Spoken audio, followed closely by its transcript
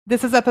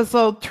This is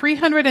episode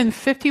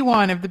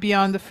 351 of the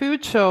Beyond the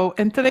Food Show,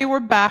 and today we're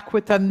back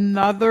with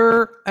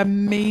another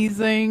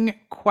amazing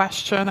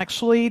question,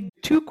 actually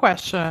two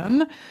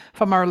questions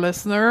from our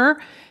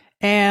listener.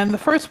 And the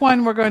first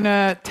one we're going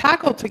to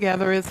tackle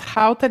together is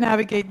how to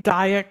navigate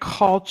diet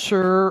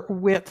culture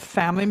with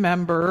family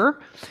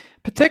member,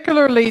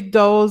 particularly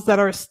those that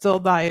are still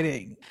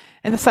dieting.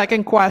 And the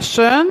second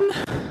question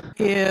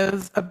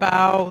is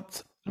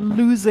about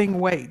losing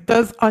weight.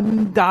 Does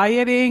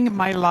undieting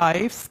my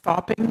life,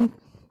 stopping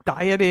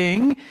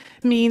dieting,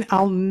 mean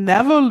I'll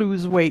never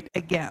lose weight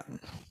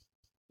again?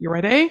 You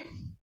ready?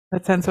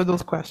 Let's answer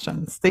those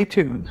questions. Stay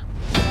tuned.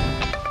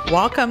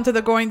 Welcome to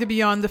the Going to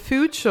Beyond the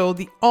Food Show,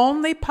 the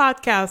only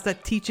podcast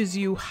that teaches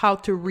you how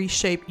to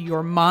reshape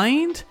your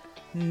mind,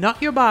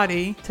 not your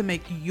body, to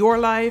make your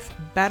life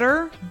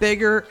better,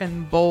 bigger,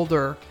 and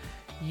bolder.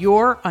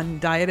 Your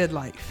undieted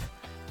life.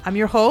 I'm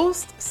your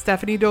host,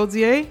 Stephanie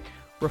Dodier,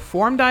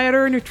 reformed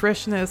dieter,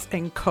 nutritionist,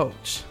 and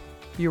coach.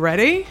 You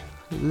ready?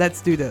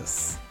 Let's do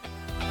this.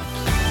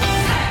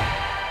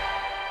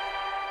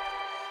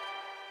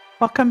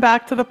 Welcome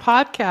back to the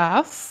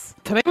podcast.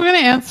 Today we're going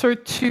to answer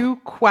two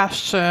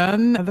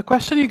questions. The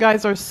questions you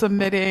guys are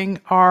submitting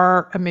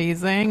are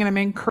amazing, and I'm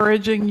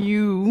encouraging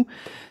you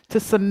to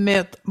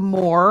submit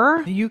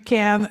more. You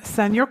can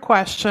send your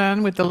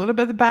question with a little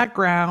bit of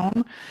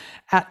background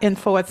at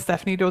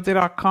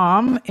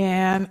info@stephaniedodier.com,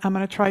 and I'm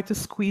going to try to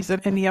squeeze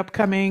it in the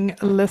upcoming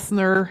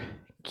listener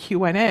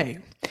Q&A.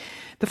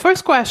 The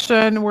first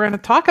question we're going to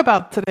talk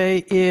about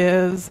today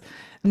is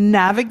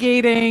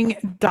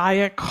navigating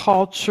diet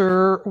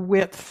culture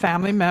with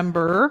family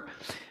member,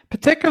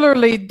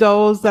 particularly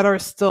those that are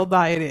still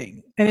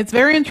dieting. And it's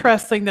very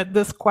interesting that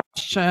this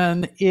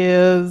question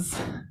is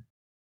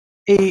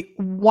a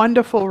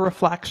wonderful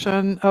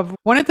reflection of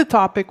one of the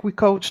topics we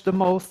coach the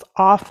most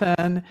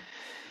often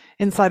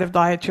inside of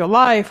Diet Your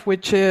Life,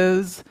 which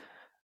is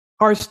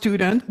our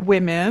student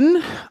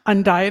women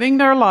undieting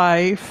their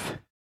life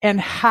and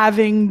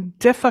having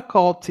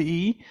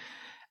difficulty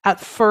at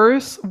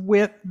first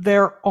with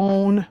their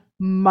own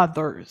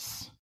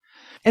mothers.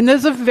 And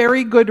there's a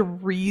very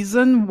good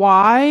reason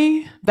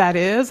why that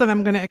is, and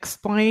I'm going to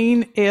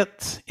explain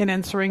it in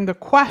answering the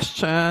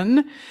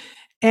question.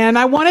 And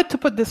I wanted to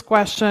put this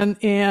question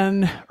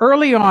in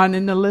early on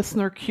in the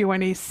listener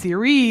Q&A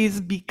series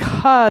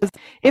because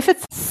if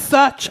it's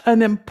such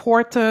an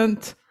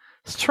important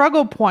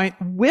struggle point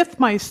with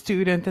my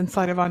student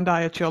inside of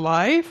Undiet Your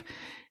Life,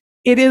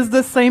 it is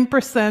the same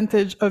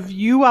percentage of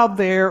you out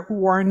there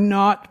who are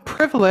not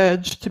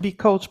privileged to be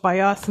coached by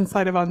us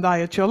inside of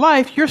Undiet Your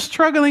Life. You're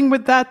struggling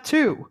with that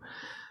too.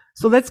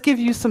 So let's give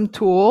you some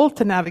tool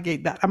to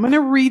navigate that. I'm going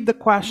to read the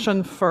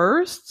question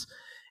first,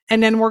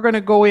 and then we're going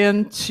to go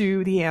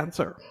into the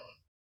answer.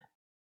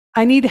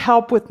 I need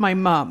help with my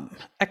mom, !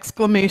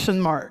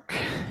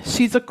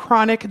 She's a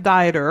chronic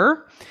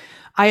dieter.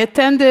 I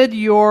attended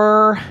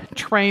your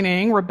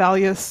training,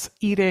 rebellious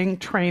eating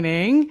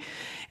training,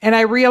 and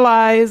I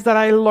realized that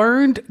I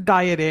learned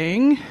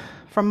dieting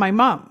from my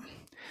mom.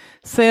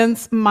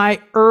 Since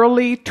my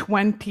early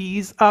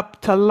 20s up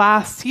to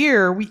last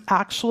year, we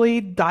actually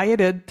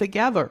dieted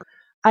together.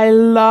 I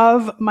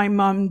love my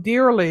mom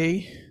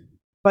dearly,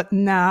 but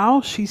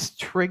now she's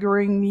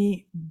triggering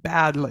me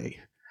badly.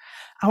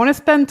 I want to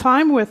spend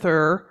time with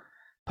her,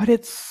 but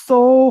it's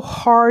so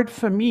hard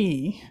for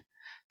me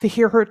to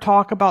hear her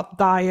talk about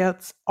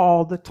diets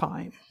all the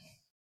time.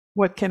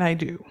 What can I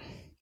do?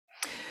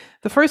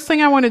 The first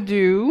thing I want to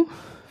do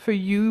for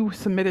you who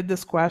submitted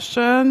this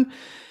question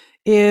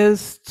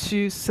is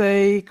to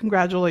say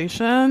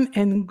congratulations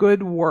and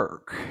good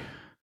work.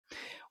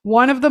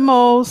 One of the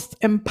most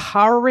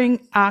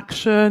empowering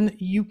action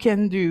you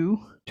can do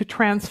to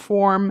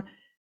transform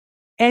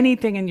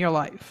anything in your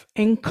life,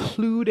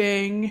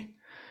 including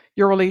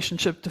your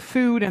relationship to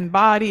food and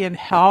body and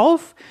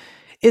health,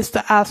 is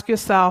to ask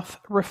yourself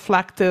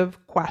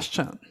reflective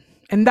question.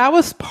 And that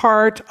was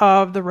part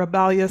of the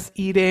rebellious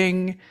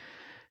eating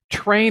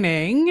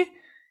training.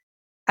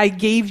 I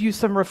gave you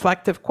some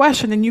reflective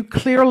question, and you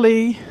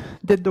clearly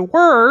did the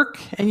work,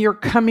 and you're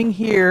coming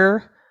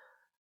here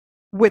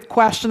with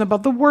question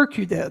about the work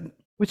you did,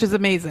 which is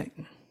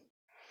amazing.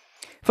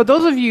 For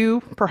those of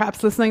you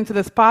perhaps listening to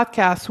this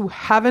podcast who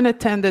haven't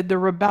attended the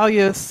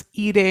rebellious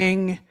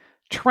eating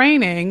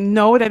training,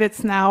 know that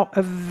it's now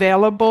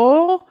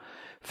available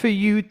for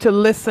you to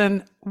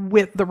listen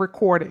with the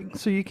recording.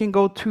 So you can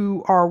go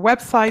to our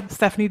website,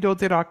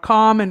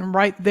 stephaniedodier.com, and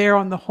right there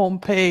on the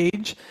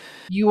homepage,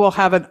 you will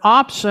have an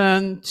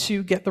option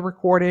to get the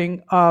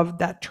recording of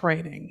that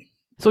training.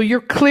 So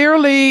you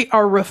clearly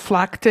are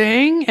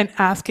reflecting and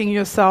asking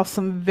yourself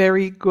some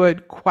very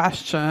good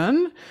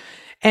questions.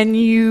 And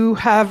you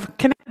have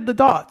connected the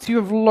dots. You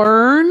have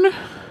learned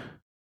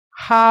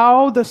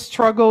how the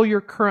struggle you're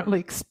currently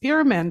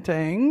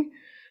experimenting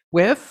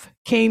with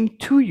came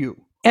to you.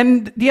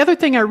 And the other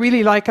thing I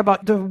really like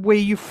about the way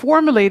you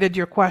formulated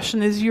your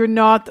question is you're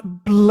not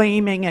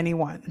blaming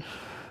anyone.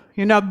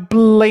 You're not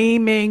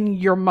blaming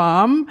your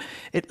mom.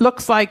 It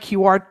looks like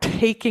you are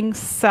taking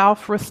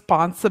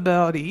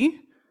self-responsibility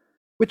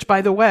which,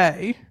 by the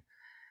way,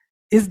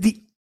 is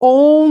the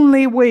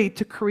only way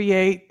to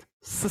create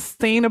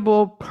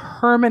sustainable,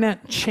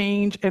 permanent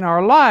change in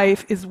our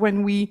life, is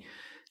when we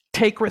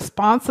take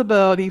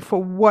responsibility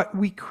for what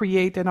we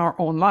create in our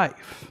own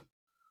life.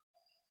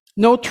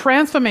 No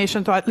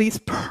transformation, or at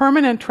least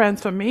permanent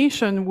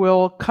transformation,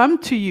 will come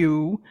to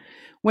you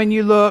when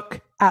you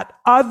look at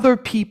other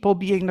people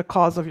being the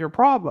cause of your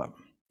problem.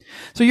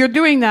 So you're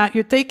doing that,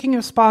 you're taking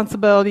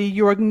responsibility,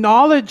 you're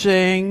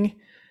acknowledging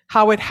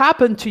how it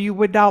happened to you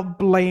without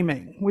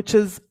blaming, which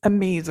is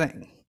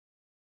amazing.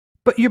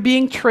 But you're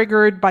being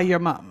triggered by your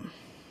mom.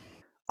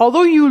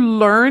 Although you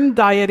learned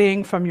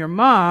dieting from your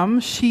mom,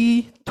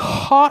 she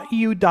taught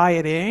you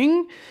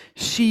dieting.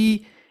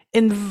 She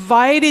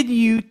invited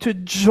you to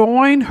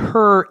join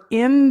her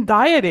in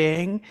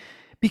dieting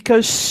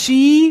because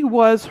she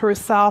was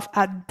herself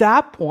at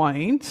that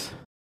point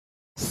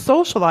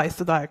socialized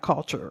to diet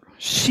culture.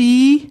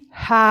 She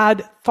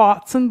had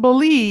thoughts and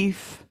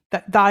beliefs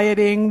that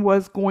dieting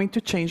was going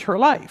to change her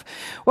life.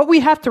 What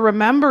we have to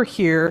remember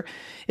here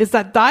is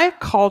that diet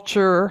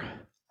culture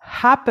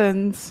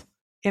happens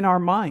in our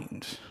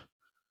mind.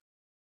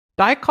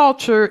 Diet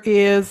culture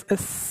is a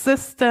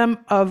system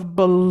of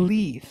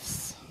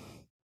beliefs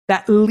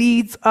that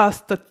leads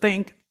us to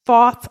think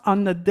thoughts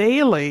on the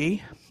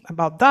daily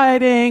about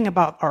dieting,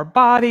 about our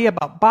body,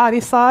 about body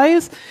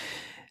size.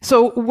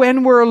 So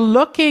when we're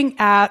looking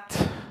at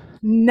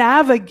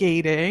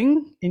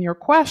navigating, in your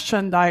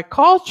question, diet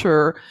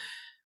culture,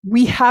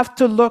 we have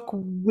to look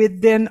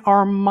within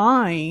our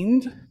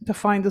mind to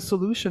find a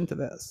solution to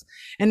this.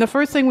 And the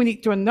first thing we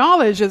need to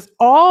acknowledge is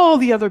all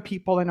the other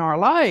people in our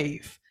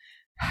life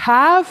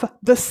have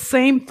the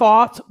same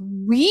thoughts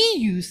we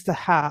used to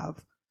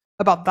have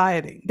about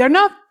dieting. They're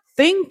not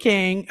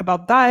thinking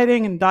about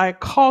dieting and diet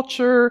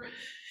culture,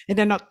 and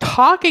they're not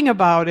talking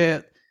about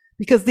it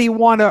because they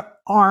want to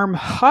arm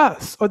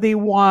us or they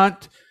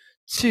want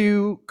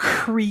to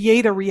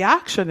create a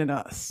reaction in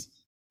us.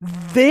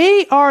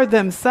 They are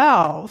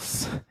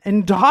themselves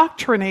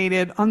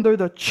indoctrinated under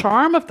the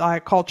charm of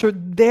diet culture.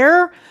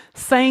 They're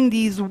saying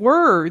these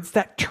words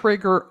that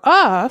trigger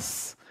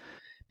us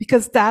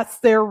because that's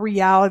their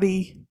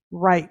reality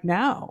right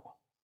now.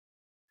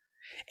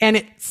 And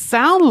it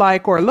sounds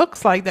like, or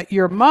looks like, that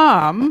your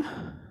mom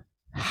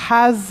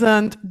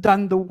hasn't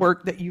done the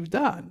work that you've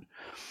done.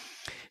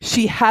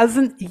 She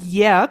hasn't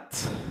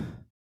yet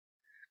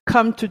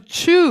come to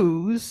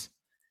choose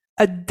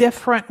a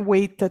different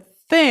way to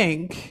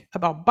think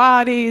about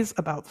bodies,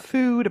 about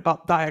food,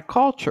 about diet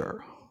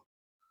culture.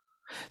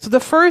 So the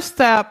first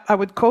step I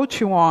would coach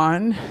you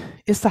on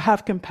is to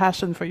have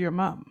compassion for your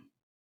mom.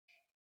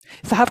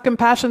 It's to have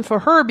compassion for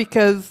her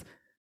because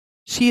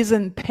she's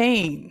in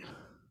pain.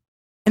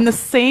 And the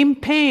same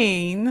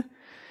pain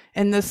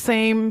and the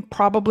same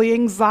probably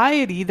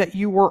anxiety that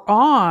you were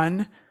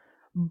on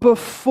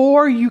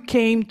before you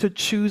came to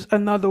choose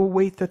another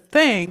way to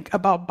think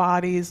about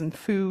bodies and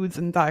foods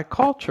and diet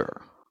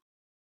culture.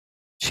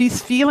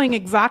 She's feeling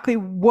exactly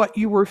what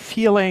you were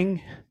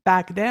feeling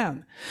back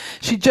then.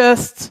 She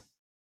just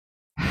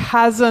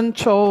hasn't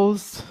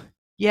chose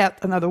yet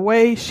another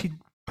way. She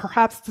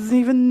perhaps doesn't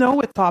even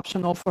know it's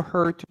optional for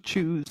her to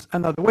choose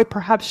another way.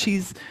 Perhaps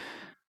she's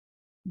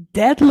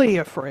deadly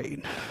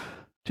afraid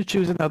to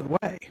choose another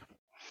way.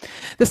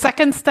 The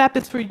second step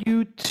is for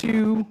you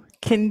to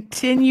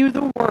continue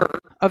the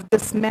work of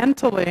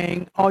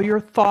dismantling all your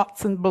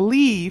thoughts and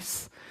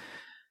beliefs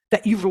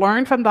that you've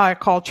learned from diet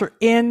culture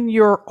in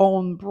your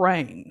own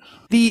brain.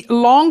 The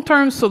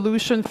long-term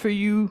solution for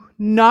you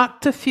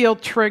not to feel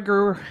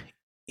trigger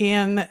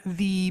in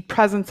the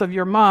presence of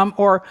your mom,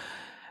 or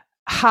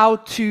how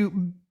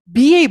to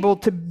be able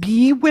to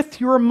be with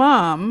your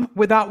mom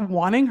without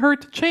wanting her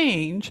to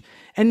change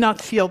and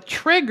not feel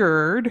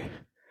triggered,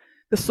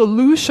 the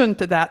solution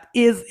to that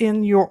is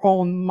in your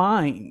own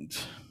mind.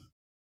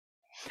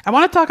 I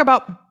want to talk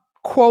about,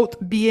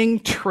 quote,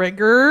 being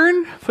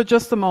triggered for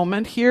just a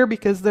moment here,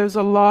 because there's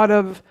a lot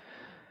of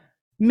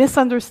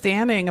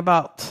misunderstanding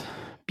about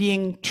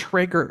being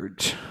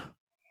triggered.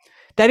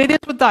 That it is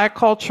with diet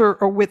culture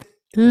or with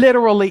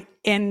literally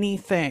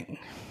anything.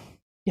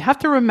 You have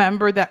to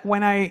remember that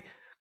when I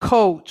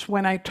coach,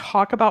 when I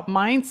talk about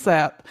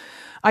mindset,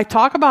 I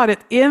talk about it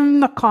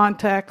in the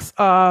context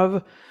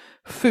of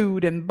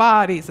food and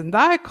bodies and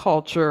diet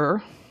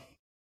culture.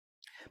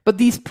 But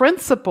these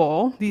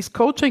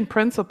coaching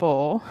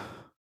principle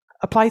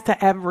applies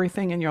to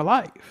everything in your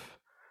life.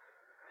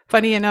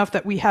 Funny enough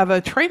that we have a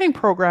training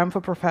program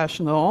for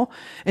professional,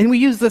 and we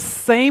use the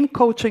same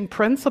coaching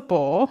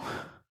principle.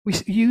 We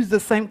use the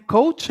same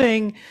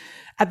coaching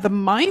at the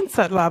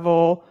mindset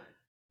level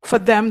for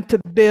them to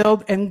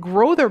build and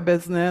grow their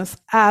business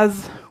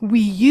as we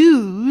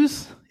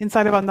use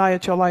inside of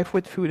Undiet Your Life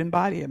with food and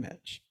body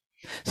image.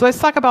 So let's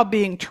talk about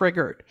being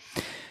triggered.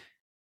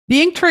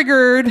 Being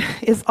triggered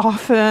is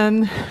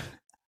often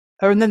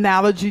an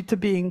analogy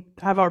to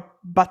have our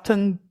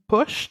button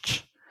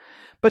pushed,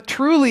 but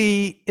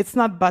truly it's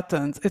not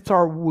buttons, it's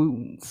our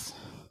wounds.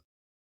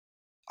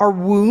 Our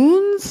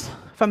wounds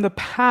from the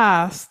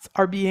past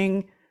are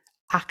being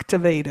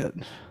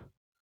activated.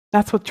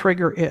 That's what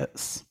trigger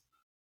is.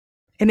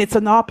 And it's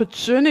an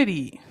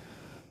opportunity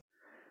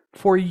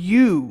for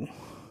you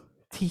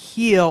to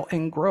heal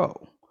and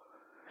grow.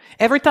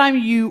 Every time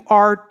you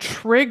are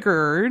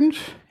triggered,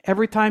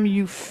 every time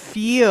you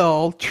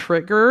feel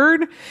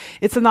triggered,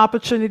 it's an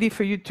opportunity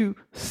for you to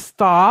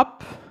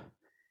stop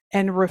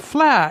and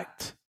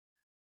reflect.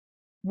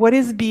 What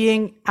is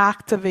being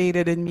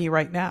activated in me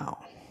right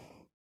now?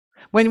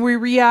 When we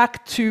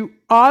react to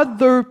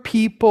other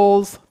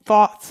people's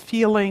thoughts,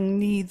 feeling,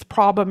 needs,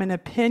 problem, and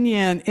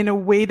opinion in a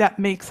way that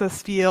makes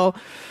us feel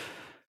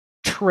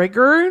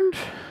triggered,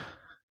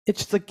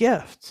 it's a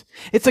gift.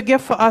 It's a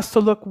gift for us to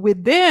look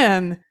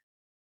within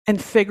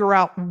and figure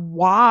out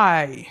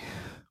why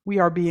we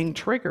are being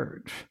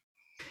triggered.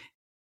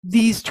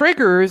 These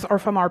triggers are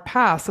from our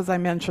past, as I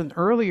mentioned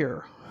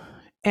earlier.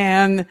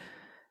 And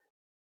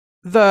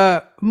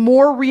the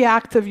more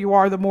reactive you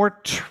are, the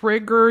more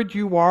triggered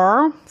you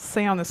are,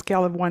 say on a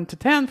scale of 1 to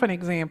 10, for an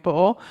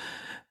example,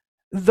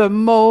 the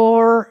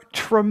more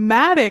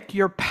traumatic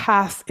your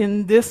past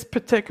in this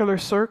particular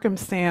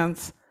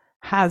circumstance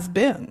has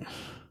been.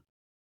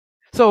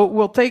 So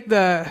we'll take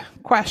the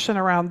question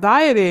around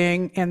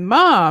dieting and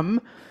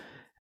mom.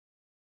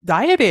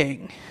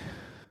 Dieting,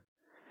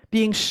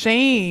 being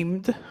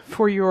shamed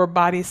for your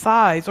body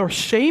size or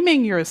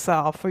shaming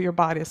yourself for your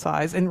body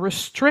size and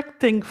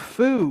restricting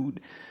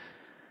food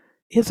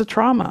is a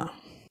trauma.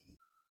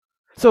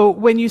 So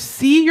when you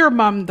see your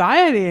mom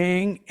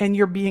dieting and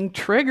you're being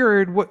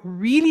triggered, what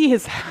really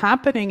is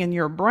happening in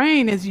your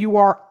brain is you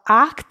are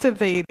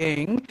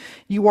activating,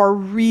 you are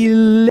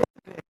reliving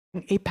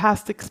a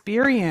past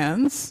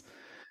experience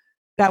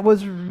that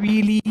was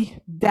really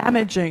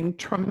damaging,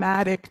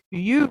 traumatic to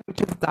you,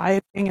 which is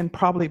dieting and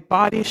probably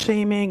body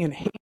shaming and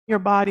hating your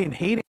body and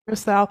hating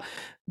yourself.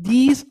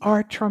 These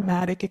are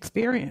traumatic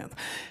experiences.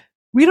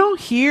 We don't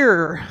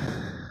hear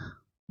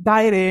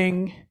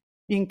dieting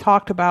being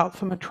talked about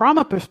from a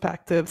trauma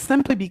perspective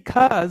simply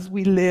because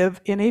we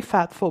live in a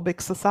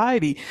fat-phobic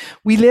society.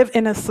 We live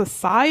in a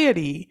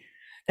society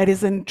that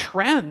is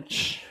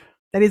entrenched,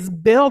 that is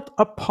built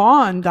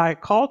upon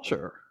diet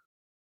culture.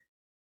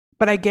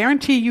 But I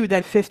guarantee you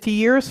that 50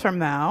 years from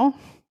now,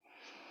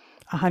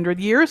 100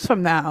 years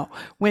from now,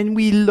 when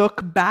we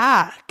look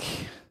back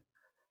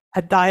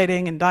at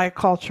dieting and diet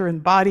culture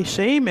and body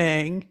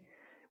shaming,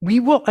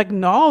 we will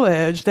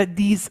acknowledge that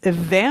these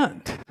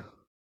events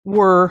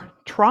were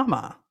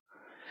trauma.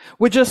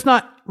 We're just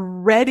not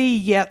ready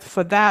yet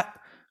for that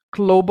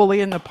globally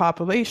in the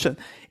population.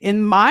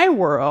 In my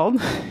world,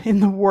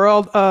 in the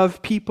world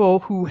of people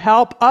who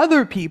help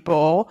other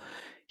people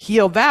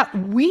heal that,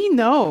 we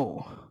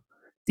know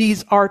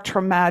these are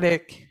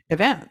traumatic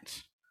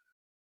events.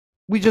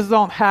 We just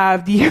don't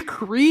have the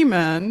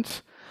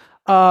agreement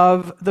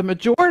of the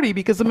majority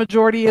because the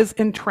majority is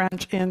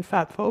entrenched in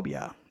fat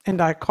phobia and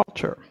diet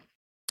culture.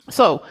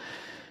 So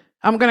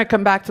I'm going to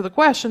come back to the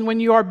question. When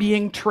you are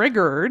being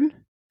triggered,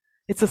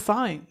 it's a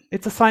sign.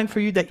 It's a sign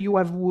for you that you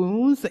have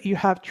wounds, that you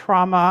have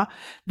trauma,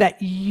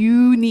 that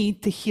you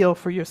need to heal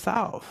for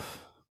yourself.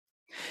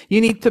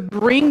 You need to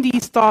bring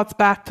these thoughts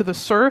back to the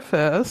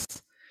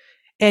surface,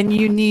 and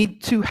you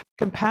need to have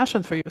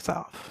compassion for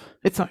yourself.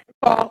 It's not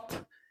your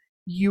fault.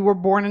 You were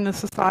born in a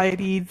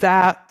society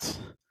that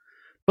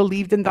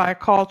believed in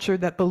diet culture,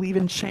 that believed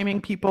in shaming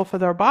people for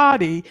their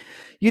body.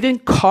 You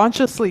didn't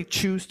consciously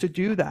choose to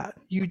do that.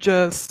 You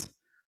just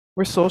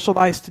were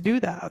socialized to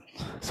do that.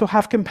 So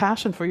have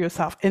compassion for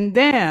yourself. And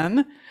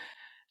then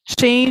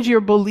change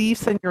your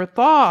beliefs and your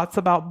thoughts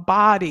about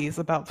bodies,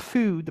 about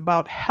food,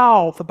 about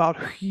health, about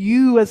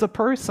you as a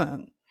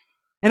person.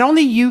 And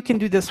only you can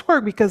do this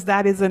work because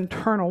that is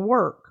internal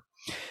work.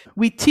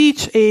 We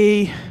teach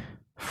a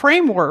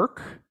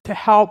framework to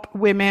help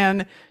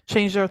women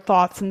change their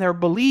thoughts and their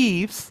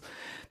beliefs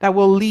that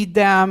will lead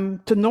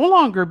them to no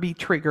longer be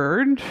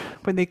triggered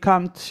when they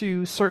come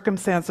to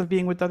circumstance of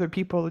being with other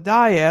people who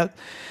diet.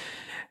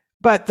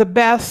 But the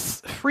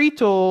best free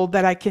tool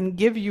that I can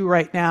give you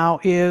right now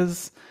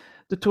is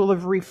the tool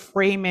of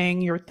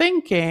reframing your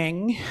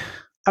thinking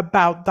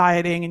about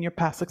dieting and your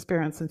past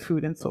experience in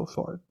food and so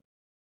forth.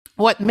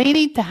 What may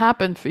need to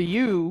happen for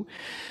you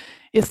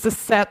is to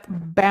set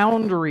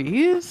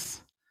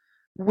boundaries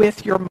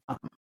with your mom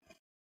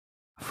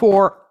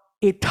for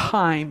a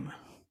time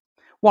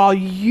while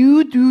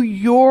you do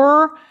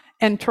your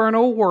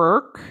internal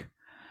work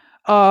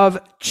of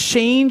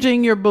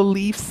changing your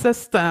belief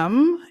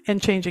system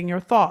and changing your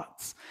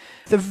thoughts.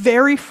 The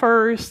very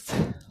first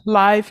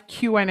live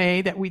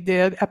Q&A that we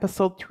did,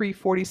 episode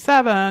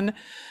 347,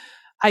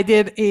 I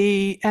did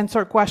answer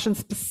a question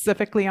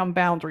specifically on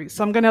boundaries.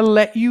 So I'm going to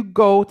let you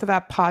go to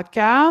that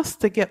podcast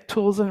to get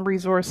tools and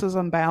resources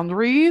on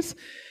boundaries.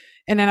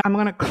 And then I'm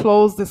going to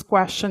close this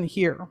question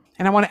here.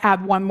 And I want to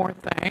add one more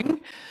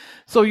thing.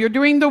 So you're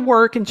doing the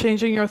work and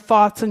changing your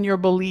thoughts and your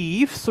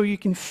beliefs so you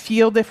can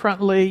feel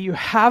differently. You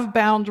have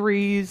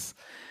boundaries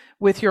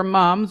with your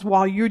moms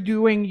while you're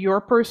doing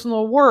your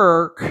personal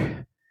work.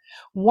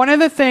 One of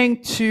the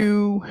things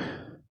to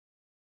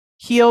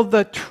heal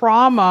the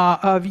trauma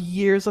of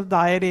years of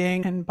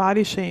dieting and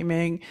body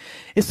shaming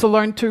is to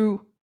learn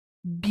to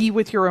be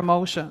with your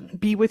emotion.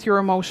 Be with your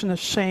emotion of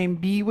shame.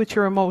 Be with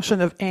your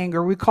emotion of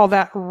anger. We call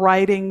that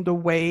riding the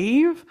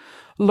wave,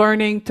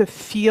 learning to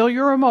feel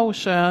your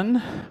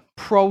emotion,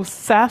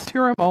 process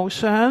your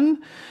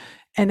emotion,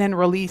 and then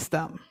release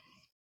them.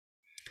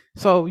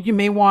 So you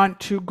may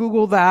want to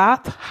Google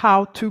that,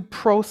 how to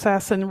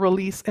process and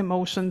release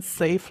emotions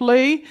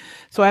safely.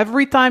 So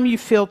every time you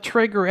feel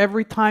trigger,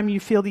 every time you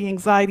feel the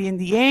anxiety and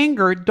the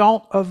anger,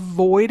 don't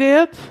avoid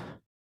it,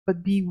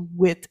 but be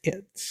with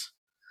it.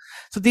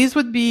 So these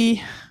would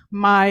be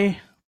my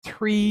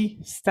 3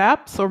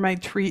 steps or my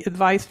 3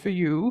 advice for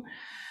you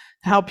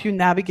to help you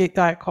navigate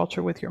diet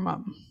culture with your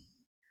mom.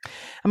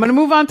 I'm going to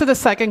move on to the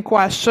second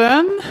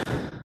question,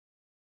 and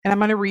I'm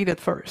going to read it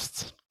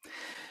first.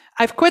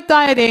 I've quit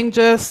dieting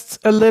just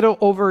a little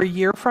over a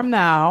year from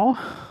now.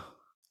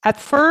 At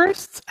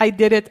first, I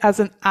did it as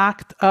an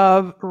act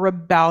of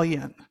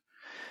rebellion.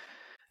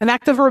 An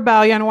act of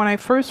rebellion when I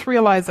first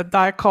realized that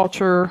diet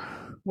culture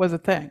was a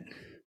thing.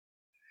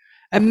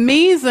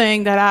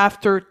 Amazing that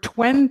after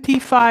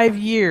 25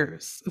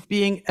 years of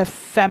being a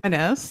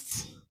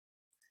feminist,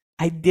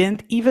 I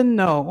didn't even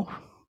know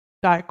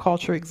diet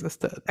culture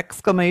existed.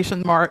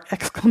 Exclamation mark,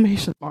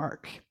 exclamation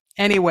mark.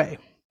 Anyway,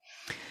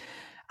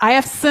 I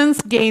have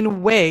since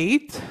gained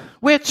weight,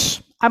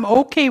 which I'm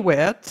okay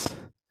with,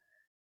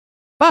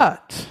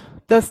 but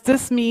does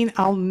this mean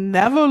I'll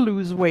never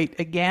lose weight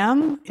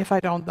again if I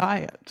don't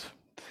diet?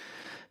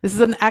 This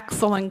is an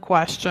excellent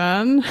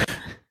question.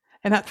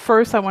 And at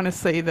first I want to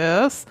say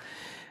this.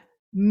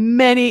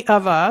 Many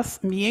of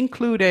us, me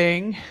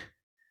including,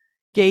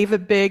 gave a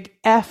big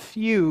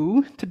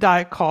FU to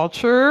diet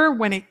culture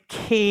when it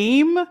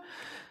came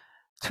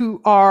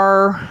to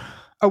our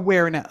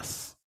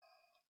awareness.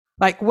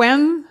 Like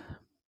when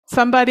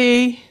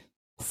somebody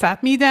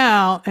sat me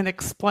down and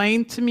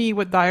explained to me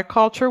what diet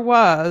culture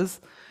was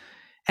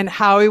and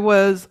how it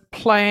was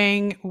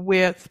playing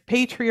with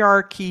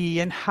patriarchy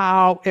and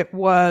how it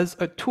was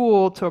a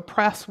tool to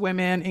oppress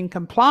women in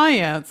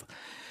compliance,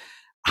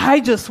 I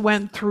just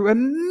went through a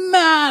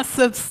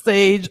massive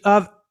stage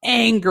of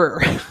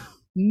anger,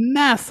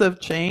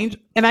 massive change.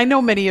 And I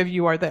know many of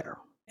you are there.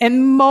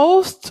 And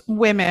most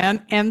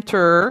women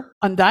enter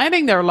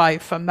undieting their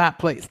life from that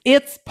place.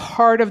 It's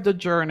part of the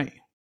journey,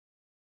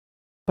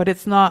 but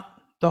it's not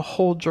the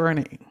whole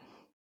journey.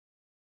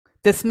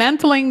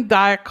 Dismantling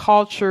diet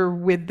culture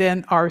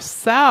within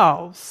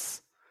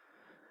ourselves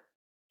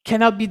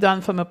cannot be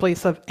done from a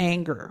place of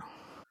anger.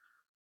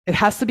 It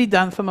has to be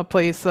done from a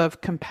place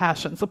of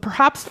compassion. So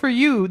perhaps for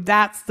you,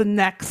 that's the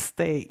next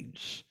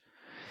stage,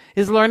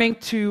 is learning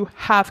to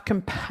have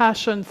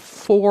compassion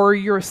for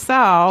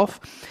yourself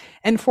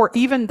and for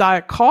even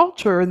diet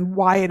culture and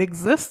why it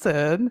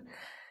existed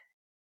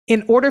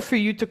in order for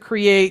you to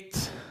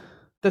create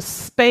the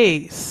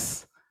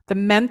space, the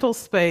mental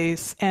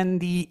space and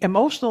the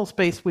emotional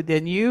space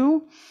within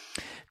you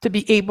to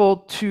be able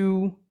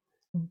to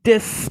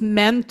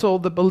dismantle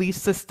the belief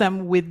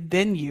system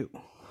within you.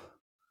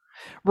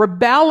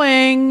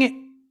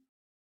 Rebelling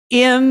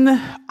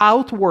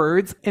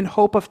outwards in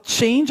hope of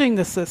changing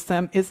the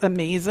system is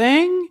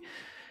amazing,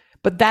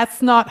 but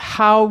that's not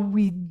how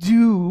we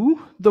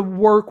do the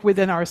work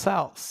within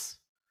ourselves.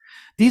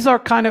 These are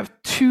kind of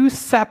 2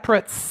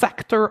 separate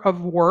sectors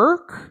of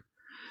work.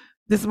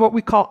 This is what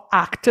we call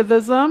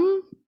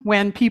activism,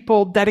 when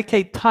people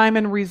dedicate time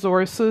and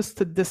resources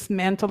to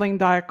dismantling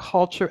diet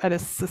culture at a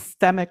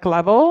systemic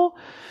level.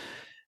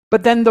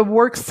 But then the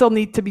work still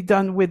needs to be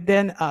done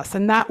within us.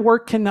 And that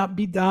work cannot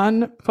be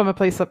done from a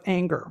place of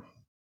anger.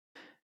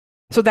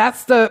 So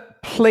that's the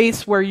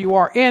place where you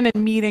are in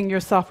and meeting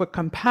yourself with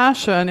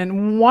compassion.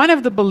 And one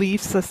of the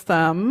belief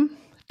systems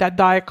that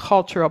diet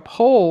culture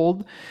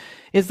uphold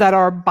is that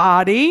our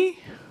body,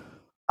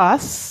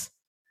 us,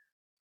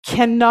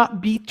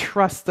 cannot be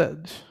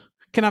trusted.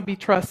 Cannot be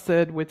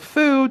trusted with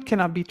food,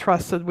 cannot be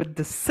trusted with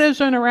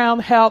decision around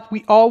health.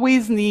 We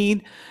always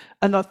need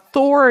an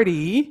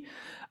authority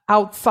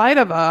outside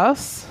of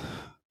us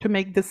to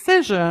make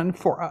decision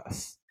for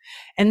us.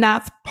 And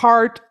that's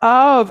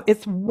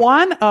it's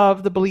one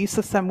of the belief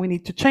system we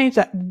need to change,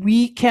 that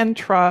we can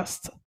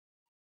trust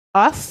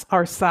us,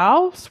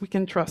 ourselves, we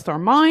can trust our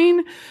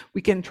mind,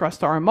 we can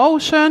trust our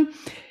emotion,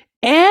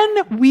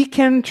 and we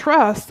can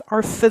trust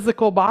our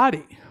physical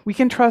body. We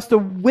can trust the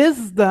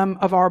wisdom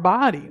of our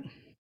body.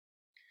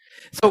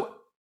 So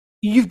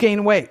you've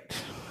gained weight.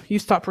 You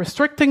stop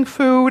restricting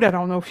food. I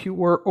don't know if you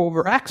were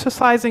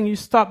over-exercising. You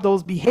stop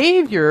those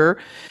behavior,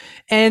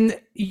 and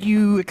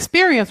you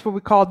experience what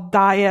we call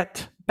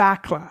diet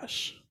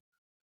backlash,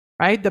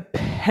 right? The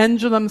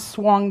pendulum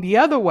swung the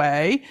other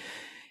way,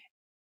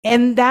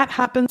 and that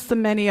happens to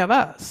many of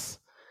us.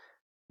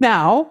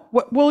 Now,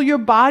 what will your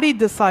body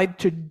decide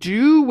to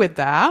do with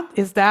that?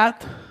 Is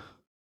that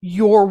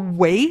your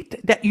weight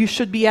that you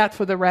should be at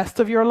for the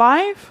rest of your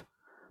life?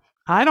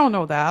 I don't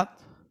know that.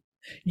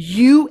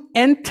 You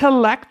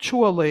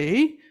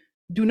intellectually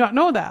do not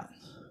know that,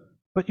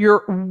 but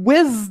your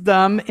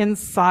wisdom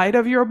inside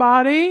of your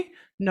body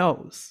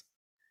knows.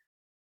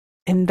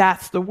 And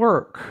that's the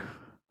work.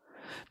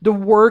 The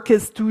work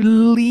is to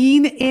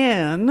lean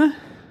in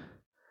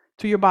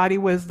to your body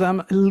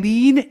wisdom,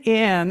 lean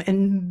in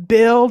and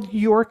build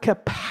your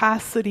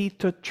capacity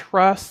to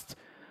trust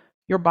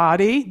your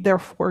body,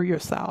 therefore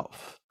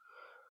yourself.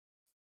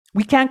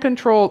 We can't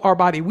control our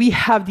body. We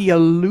have the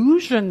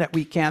illusion that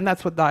we can.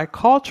 That's what diet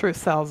culture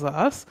tells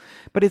us,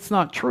 but it's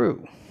not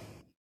true.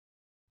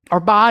 Our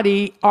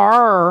body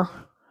are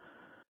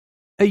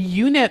a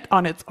unit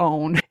on its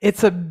own.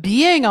 It's a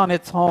being on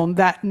its own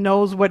that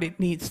knows what it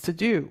needs to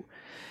do.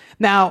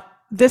 Now,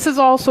 this is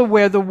also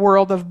where the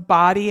world of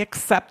body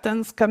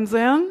acceptance comes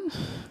in,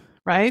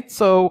 right?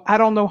 So I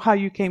don't know how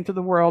you came to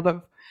the world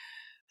of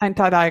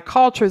anti-diet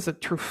culture. Is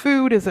it through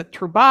food? Is it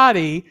through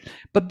body?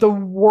 But the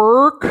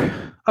work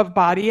of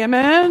body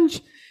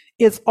image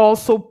is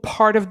also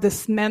part of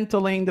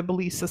dismantling the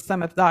belief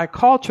system of diet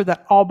culture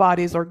that all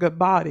bodies are good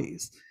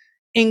bodies,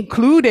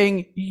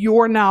 including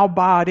your now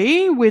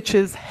body, which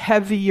is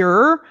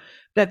heavier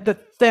than the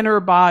thinner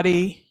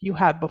body you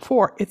had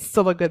before. It's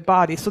still a good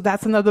body. So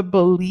that's another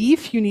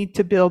belief you need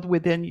to build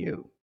within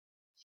you.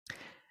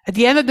 At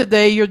the end of the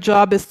day, your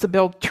job is to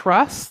build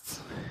trust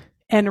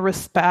and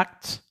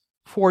respect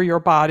for your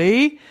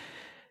body,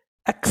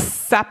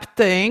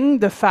 accepting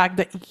the fact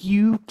that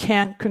you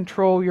can't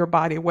control your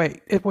body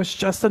weight. It was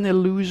just an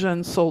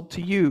illusion sold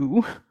to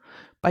you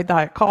by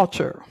diet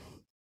culture.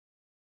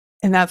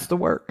 And that's the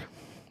work.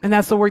 And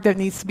that's the work that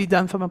needs to be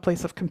done from a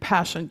place of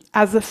compassion.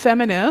 As a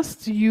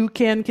feminist, you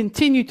can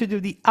continue to do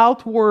the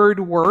outward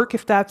work,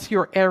 if that's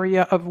your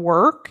area of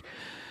work,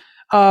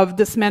 of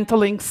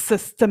dismantling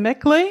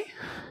systemically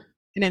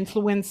and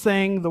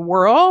influencing the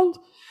world.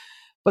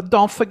 But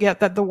don't forget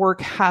that the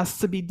work has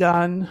to be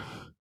done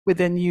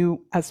within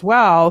you as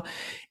well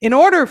in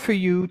order for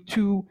you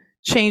to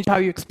change how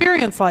you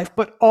experience life,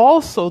 but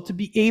also to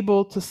be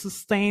able to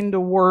sustain the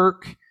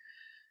work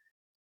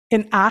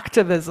in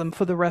activism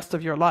for the rest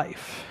of your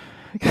life.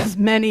 Because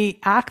many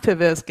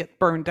activists get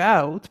burned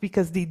out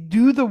because they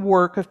do the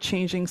work of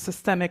changing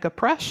systemic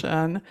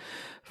oppression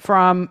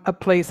from a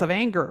place of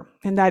anger,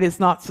 and that is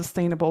not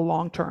sustainable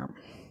long term.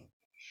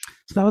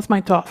 So that was my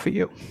thought for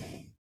you.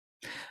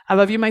 I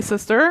love you, my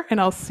sister,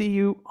 and I'll see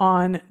you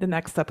on the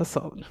next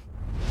episode.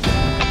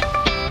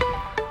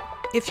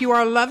 If you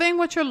are loving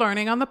what you're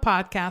learning on the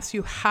podcast,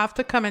 you have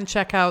to come and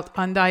check out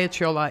Undiet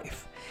Your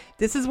Life.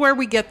 This is where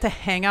we get to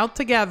hang out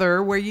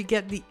together, where you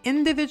get the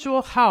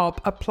individual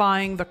help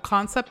applying the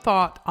concept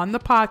thought on the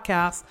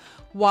podcast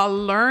while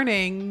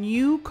learning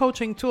new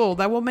coaching tools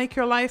that will make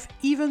your life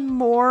even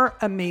more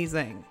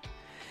amazing.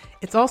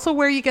 It's also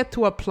where you get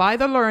to apply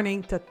the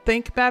learning to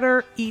think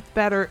better, eat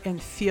better,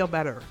 and feel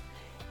better,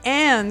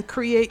 and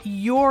create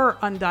your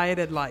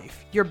undieted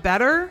life, your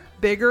better,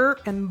 bigger,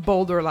 and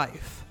bolder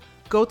life.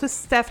 Go to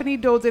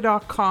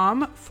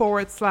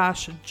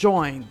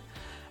stephaniedodier.com/join.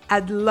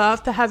 I'd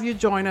love to have you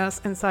join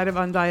us inside of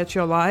Undiet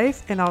Your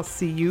Life, and I'll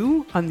see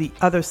you on the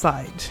other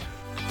side.